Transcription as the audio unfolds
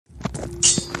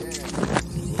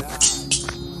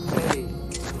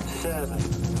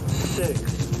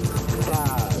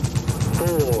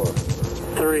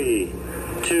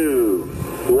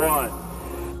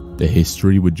the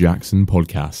History with Jackson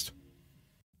podcast.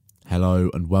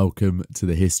 Hello and welcome to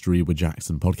the History with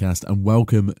Jackson podcast, and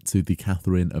welcome to the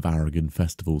Katharine of Aragon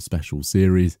Festival special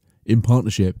series in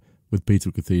partnership with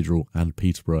Peterborough Cathedral and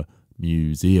Peterborough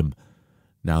Museum.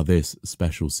 Now, this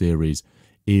special series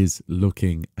is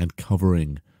looking and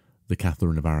covering the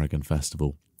Katharine of Aragon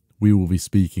Festival. We will be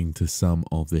speaking to some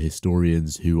of the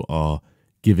historians who are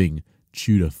giving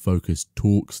Tudor-focused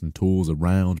talks and tours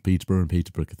around Peterborough and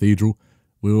Peterborough Cathedral.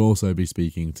 We will also be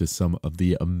speaking to some of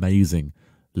the amazing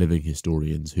living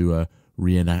historians who are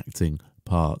reenacting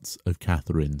parts of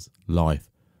Catharine's life.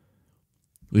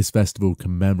 This festival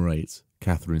commemorates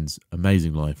Catharine's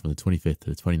amazing life from the 25th to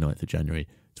the 29th of January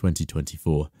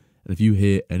 2024. And if you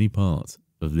hear any part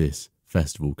of this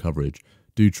festival coverage,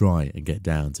 do try and get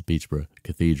down to Peterborough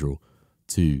Cathedral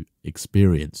to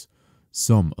experience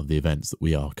some of the events that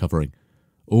we are covering.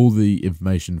 All the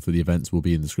information for the events will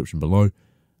be in the description below.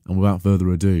 And without further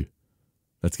ado,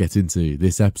 let's get into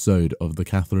this episode of the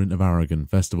Katharine of Aragon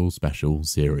Festival Special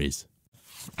Series.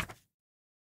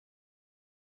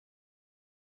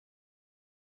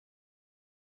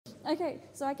 Okay,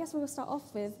 so I guess we'll start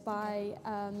off with by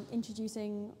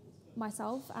introducing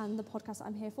myself and the podcast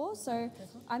I'm here for. So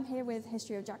I'm here with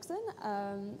History of Jackson.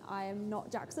 I am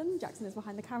not Jackson. Jackson is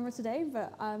behind the camera today,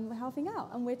 but I'm helping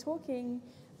out. And we're talking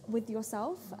with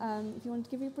yourself. If you want to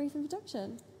give you a brief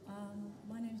introduction.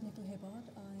 My name is Nicola.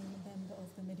 I'm a member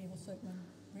of the Medieval Sokeman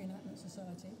Reenactment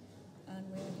Society, and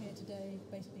we're here today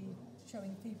basically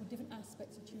showing people different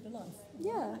aspects of Tudor life.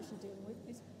 Yeah. What we're actually dealing with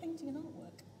is painting and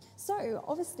artwork. So,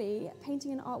 obviously,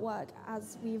 painting and artwork,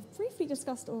 as we've briefly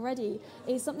discussed already,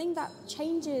 is something that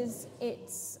changes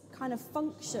its kind of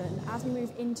function as we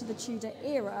move into the Tudor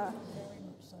era. Very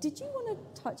much so. Did you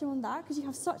want to touch on that? Because you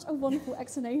have such a wonderful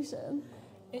explanation.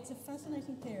 It's a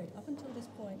fascinating period. Up until this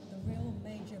point, the real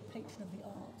major patron of the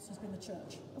arts has been the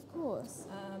church. Of course.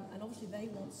 And obviously they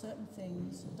want certain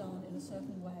things done in a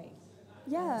certain way.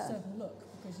 Yeah. A certain look,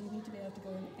 because you need to be able to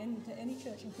go into any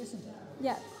church in Christendom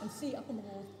Yeah. and see up on the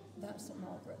wall, that's St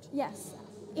Margaret. Yes.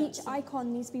 Each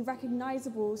icon needs to be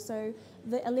recognisable so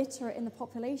the illiterate in the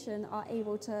population are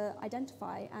able to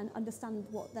identify and understand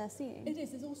what they're seeing. It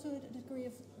is. There's also a degree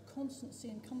of constancy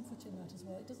and comfort in that as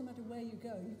well. It doesn't matter where you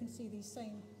go. You can see these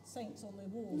same saints on the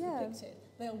walls depicted.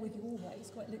 They are with you always,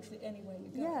 quite literally anywhere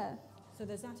you go. Yeah. So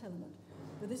there's that element.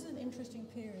 But this is an interesting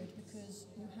period because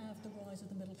you have the rise of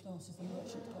the middle classes, the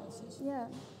merchant classes. Yeah.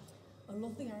 A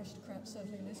lot of the aristocrats,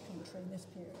 certainly in this country, in this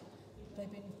period, they've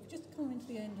been just coming to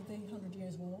the end of the 100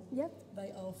 Years' War. Yep.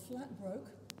 They are flat broke.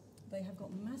 They have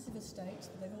got massive estates.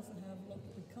 They often have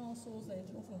lovely castles. They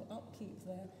often have upkeep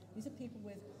there. These are people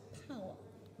with power,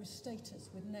 with status,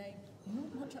 with name,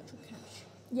 not much actual cash.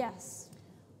 Yes.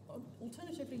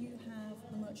 Alternatively, you have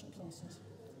the merchant classes.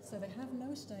 So they have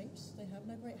no estates, they have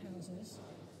no great houses,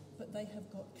 but they have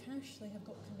got cash, they have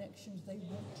got connections, they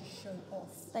want to show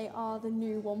off. They are the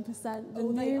new 1%, the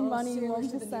They new are money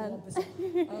seriously 1%. the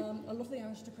new 1%. A lot of the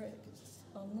aristocrats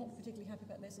are not particularly happy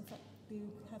about this. In fact,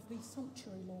 you have these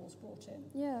sumptuary laws brought in.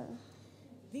 Yeah.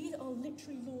 These are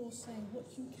literally laws saying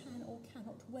what you can or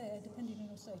cannot wear depending on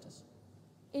your status.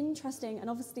 Interesting. And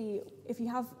obviously, if you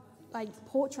have like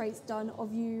portraits done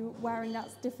of you wearing that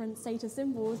different status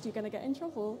symbols, you're going to get in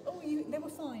trouble. Oh, there were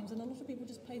fines, and a lot of people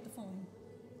just paid the fine.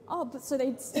 Oh, but so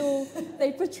they'd still,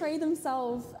 they portray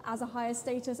themselves as a higher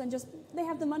status and just, they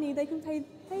have the money, they can pay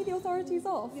the authorities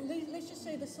off. Yeah, let's just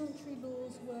say the sumptuary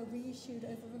laws were reissued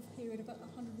over a period of about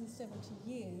 170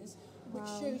 years, which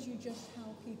shows you just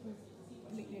how people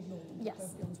completely ignore them.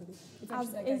 Yes, to be honest with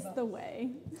you. as is the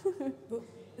way. But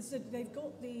so they've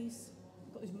got these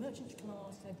merchant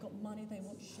class, they've got money, they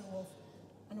want to show off.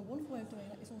 And a wonderful way of doing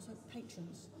that is also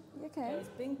patrons. Okay. It's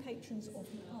being patrons of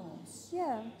the arts.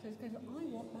 Yeah. So it's kind of, I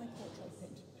want my portrait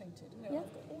painted. You know, Yeah.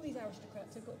 I've got all these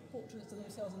aristocrats, they've got portraits of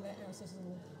themselves and their ancestors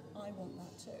and all. I want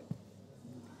that too.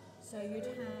 So you'd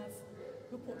have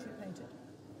your portrait painted,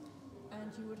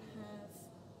 and you would have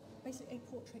basically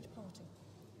a portrait party.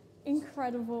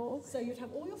 Incredible. So you'd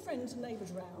have all your friends and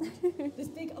neighbours round, this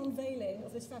big unveiling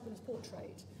of this fabulous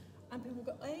portrait, and people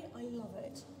go, A, I love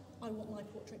it, I want my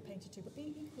portrait painted too, but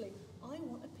B, equally, I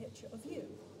want a picture of you.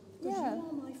 Because you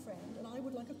are my friend, and I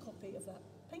would like a copy of that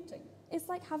painting. It's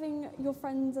like having your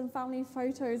friends and family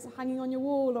photos hanging on your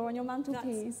wall or on your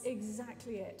mantelpiece. That's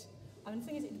exactly it. And the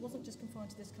thing is, it wasn't just confined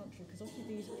to this country, because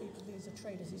obviously these are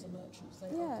traders, these are merchants. They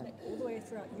are connected all the way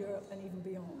throughout Europe and even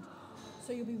beyond.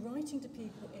 So you'll be writing to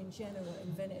people in Genoa,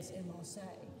 in Venice, in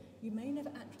Marseille. You may never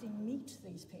actually meet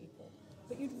these people,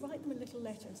 But you'd write them a little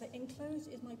letter and say,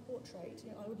 enclosed is my portrait.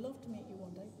 You know, I would love to meet you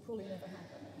one day. Probably never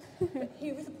happen. But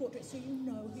here is a portrait, so you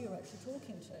know who you're actually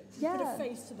talking to. You put a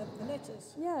face to the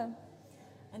letters. Yeah.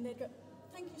 And they'd go,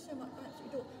 thank you so much. I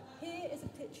absolutely adore. Here is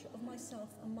a picture of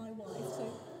myself and my wife.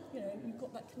 So, you know, you've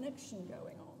got that connection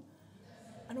going on.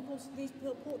 And of course, these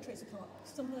portraits are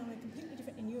some of them are completely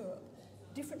different in Europe.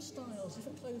 Different styles,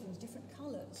 different clothing, different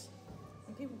colours.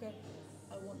 And people go,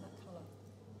 I want that colour.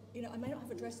 You know, I may not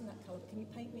have a dress in that colour, but can you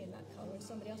paint me in that colour? And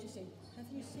somebody else will say,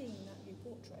 have you seen that new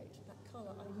portrait? That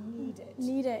colour, I need it.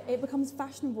 Need it. It becomes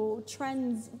fashionable.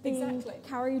 Trends being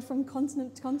carried from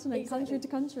continent to continent, country to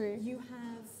country. You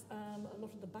have a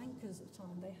lot of the bankers at the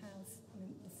time, they have, I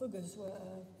mean, the Fuggers were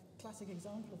a classic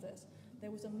example of this. There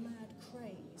was a mad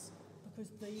craze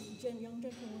because the young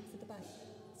gentlemen worked for the bank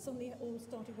suddenly all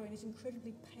started wearing these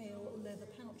incredibly pale leather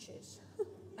pouches.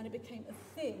 And it became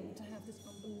a thing to have this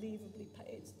unbelievably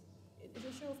it's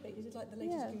a show-off piece. It's like the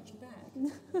latest Gucci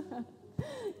bag.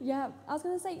 Yeah, I was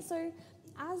going to say, so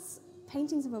as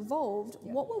paintings have evolved,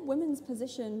 what were women's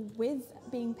position with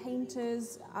being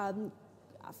painters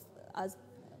as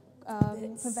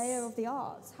purveyor of the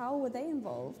arts? How were they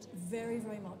involved? Very,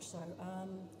 very much so.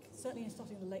 Certainly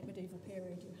starting in the late medieval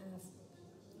period, you have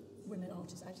women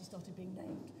artists actually started being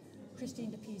named.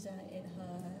 Christine de Pizan, in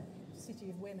her City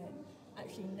of Women,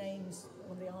 actually names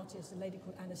one of the artists, a lady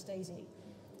called Anastasia.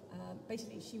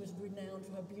 Basically, she was renowned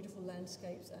for her beautiful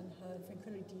landscapes and her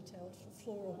incredibly detailed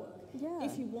floral work. Yeah.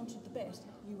 If you wanted the best,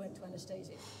 you went to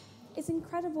Anastasia. It's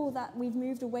incredible that we've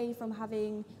moved away from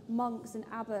having monks and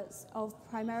abbots of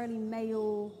primarily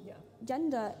male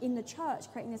gender in the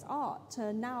church creating this art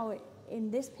to now,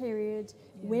 in this period,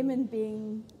 women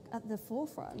being at the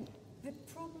forefront. The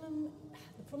problem,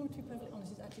 to be perfectly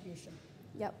honest, is attribution.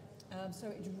 Yep. So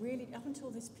it's really, up until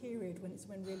this period,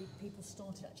 when really people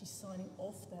started actually signing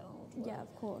off their artwork. Yeah,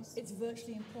 of course. It's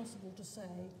virtually impossible to say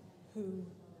who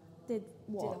did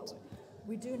what. Did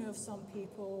we do know of some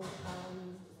people,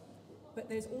 but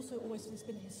there's also always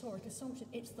been a historic assumption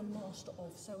it's the master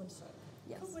of so-and-so.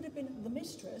 Yes. It would have been the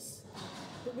mistress,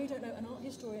 but we don't know, and art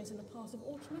historians in the past have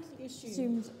automatically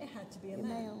assumed it had to be a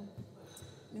male.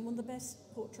 I mean, one of the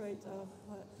best portrait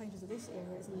painters of this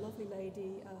era is a lovely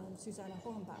lady, Susanna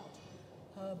Hornbout.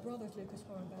 Her brother is Lucas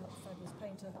Hornbout, a fabulous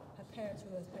painter. Her parents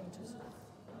were both painters.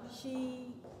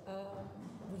 She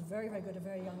was very, very good at a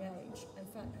very young age. In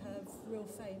fact, her real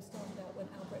fame started out when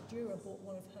Albrecht Dürer bought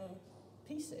one of her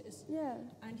pieces. Yeah.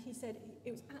 And he said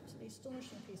it was absolutely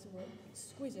astonishing piece of work,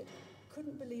 exquisite.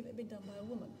 Couldn't believe it had been done by a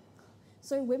woman.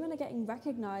 So women are getting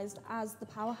recognised as the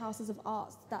powerhouses of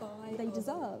arts that they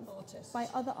deserve by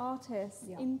other artists.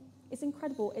 Yeah. It's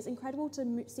incredible. It's incredible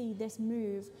to see this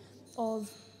move of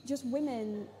just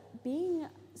women being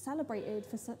celebrated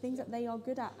for things that they are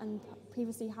good at and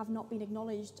previously have not been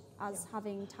acknowledged as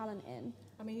having talent in.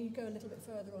 I mean, you go a little bit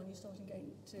further on, you start getting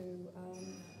to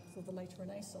sort of the later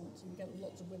Renaissance, and you get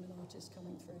lots of women artists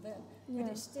coming through then. Yeah.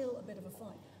 But it's still a bit of a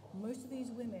fight. Most of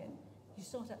these women, you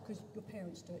start out because your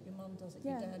parents do it, your mum does it,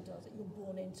 your dad does it, you're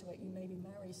born into it, you maybe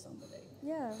marry somebody.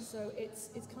 Yeah. So it's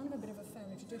kind of a bit of a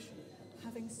family tradition.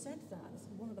 Having said that,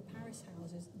 one of the Paris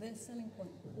houses, their selling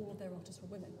point, all of their artists were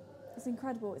women. It's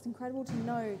incredible. It's incredible to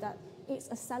know that it's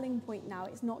a selling point now.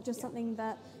 It's not just something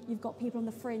that you've got people on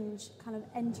the fringe kind of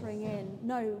entering in.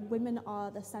 No, women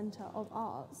are the centre of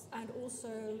arts. And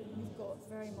also, you've got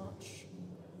very much,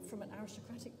 from an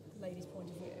aristocratic lady's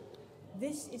point of view,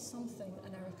 this is something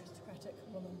an aristocratic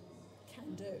woman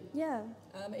can do. Yeah.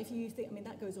 If you think, I mean,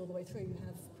 that goes all the way through. You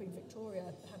have Queen Victoria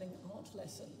having art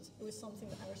lessons. It was something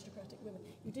that aristocratic women,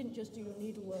 you didn't just do your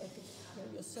needlework,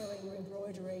 your sewing, your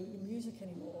embroidery, your music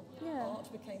anymore. Yeah.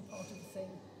 Art became part of the thing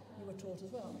you were taught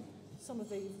as well. Some of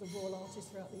the royal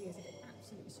artists throughout the years have been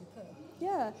absolutely superb.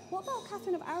 Yeah. What about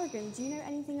Katharine of Aragon? Do you know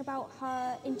anything about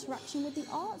her interaction with the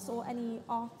arts or any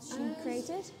art she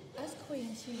created? As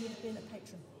Queen, she would have been a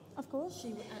patron. Of course. She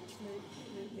would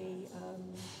absolutely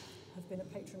have been a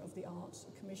patron of the arts,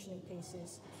 commissioning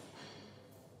pieces.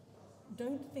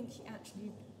 Don't think she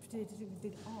actually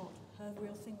did art. Her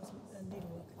real thing was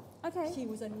needlework. Okay. She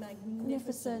was a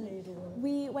magnificent needlework.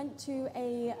 We went to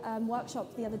a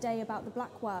workshop the other day about the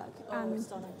black work, and it's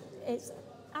stunning. It's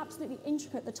absolutely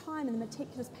intricate, the time and the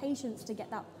meticulous patience to get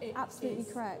that absolutely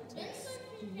correct.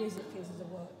 Exquisite pieces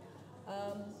of work.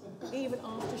 Even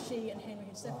after she and Henry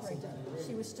had separated,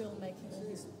 she was still making all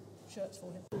his shirts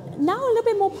for him. Now a little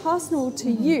bit more personal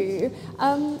to you.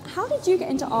 How did you get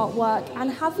into artwork,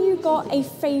 and have you got a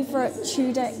favourite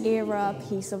Tudor era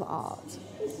piece of art?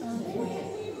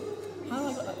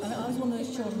 I was one of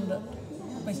those children that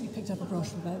basically picked up a brush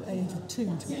from about the age of 2,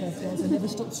 to be perfectly honest. I never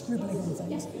stopped scribbling on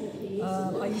things.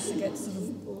 I used to get sort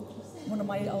of one of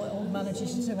my old managers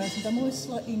used to say, I'm always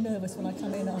slightly nervous when I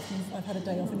come in after I've had a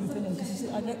day off and you've been in, because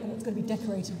I don't know what's going to be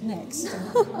decorated next.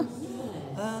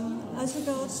 As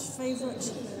regards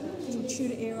favourite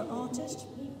Tudor era artist,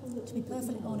 to be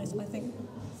perfectly honest, I think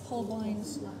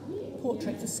Holbein's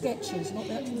portraits, the sketches, not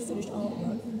the actual finished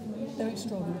artwork, they're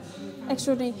extraordinary.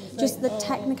 Extraordinary. Just the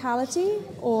technicality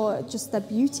or just the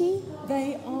beauty?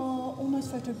 They are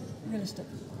almost photorealistic.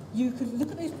 You could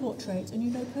look at these portraits and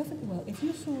you know perfectly well, if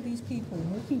you saw these people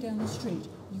walking down the street,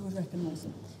 you would recognise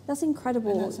them. That's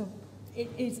incredible. And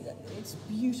it's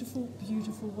beautiful,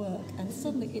 beautiful work, and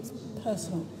suddenly it's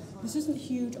personal. This isn't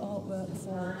huge artwork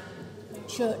for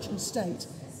church and state.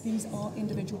 These are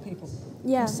individual people.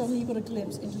 Yeah. And suddenly you've got a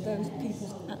glimpse into those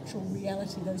people's actual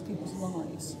reality, those people's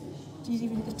lives. To use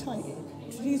even the tiny,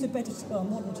 to use a better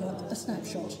modern term, a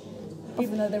snapshot,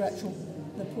 even though they're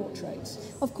the portraits.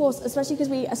 Of course, especially because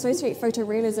we associate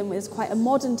photorealism with quite a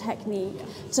modern technique.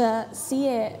 To see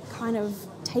it kind of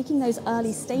taking those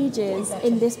early stages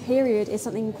in this period is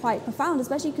something quite profound,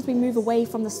 especially because we move away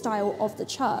from the style of the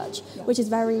church, which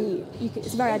is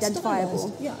it's very identifiable.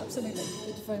 Stylized. Yeah, absolutely.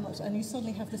 It's very much. And you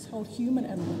suddenly have this whole human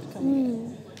element coming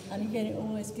in. And again, it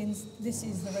always begins, this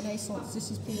is the Renaissance,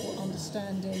 this is people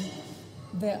understanding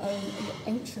their own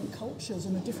ancient cultures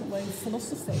and a different way of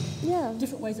philosophy,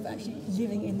 different ways of actually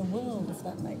living in the world, if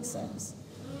that makes sense.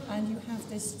 And you have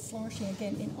this flourishing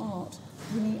again in art,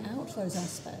 bringing out those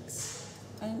aspects.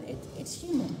 And it's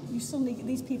human.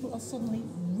 These people are suddenly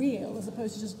real, as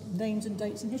opposed to just names and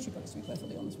dates in history books, to be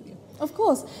perfectly honest with you. Of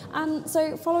course. And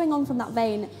so following on from that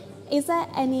vein, is there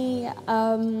any,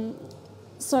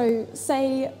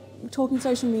 say, talking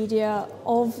social media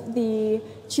of the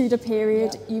Tudor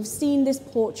period, you've seen this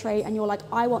portrait and you're like,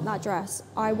 I want that dress,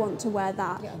 I want to wear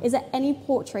that. Yeah. Is there any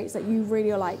portraits that you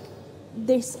really are like,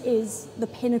 this is the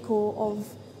pinnacle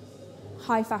of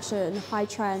high fashion, high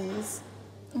trends,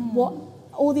 what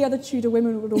all the other Tudor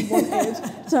women would have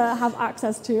wanted to have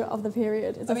access to of the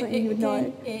period? Is that something you would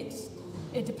know?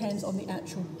 It depends on the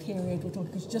actual period we're talking,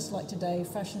 because just like today,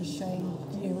 fashion's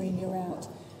changed year in, year out.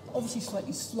 Obviously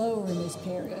slightly slower in this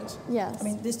period. Yes. I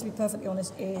mean, this, to be perfectly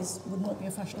honest, would not be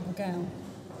a fashionable gown.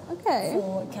 Okay.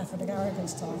 For Katharine of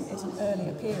Aragon's time. It's an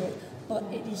earlier period, but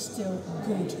it is still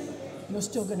good. You're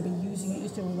still going to be using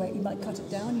it, you might cut it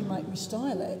down, you might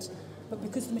restyle it, but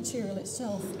because the material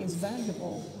itself is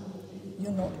valuable,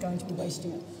 you're not going to be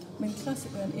wasting it. I mean,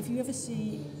 classically, if you ever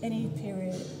see any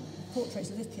period, portraits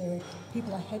of this period,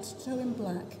 people are head to toe in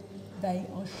black, they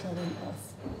are showing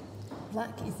off.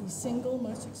 Black is the single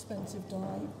most expensive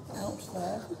dye out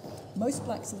there. Most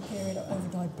blacks in the period are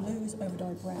overdyed blues,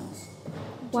 overdyed browns.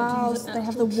 Wow, so they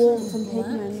have the warmth and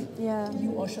pigment. Yeah.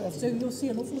 You are showing off. So you'll see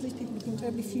an awful lot of these people looking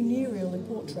terribly funereal in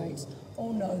portraits.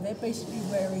 Oh no, they're basically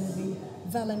wearing the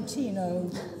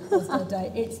Valentino of their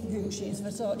day. It's Gucci, it's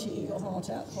Versace, eat your heart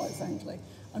out, quite frankly.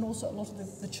 And also a lot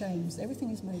of the chains. Everything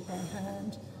is made by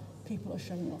hand. People are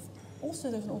showing off.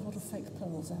 Also, there's an awful lot of fake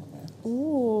pearls out there.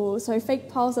 Ooh, so fake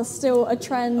pearls are still a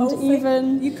trend,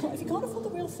 even. If you can't afford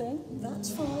the real thing, that's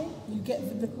fine. You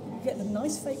get the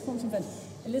nice fake ones invented.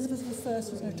 Elizabeth I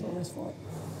was notorious for it.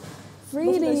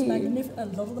 Really? A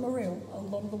lot of them are real. A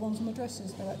lot of the ones on the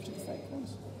dresses are actually fake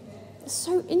ones.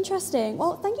 So interesting.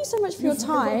 Well, thank you so much for your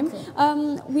time.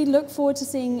 We look forward to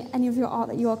seeing any of your art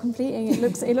that you are completing. It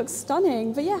looks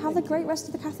stunning. But yeah, have a great rest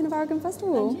of the Katharine of Aragon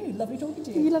Festival. And you. Lovely talking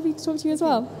to you. Lovely to talk to you as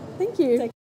well. Thank you.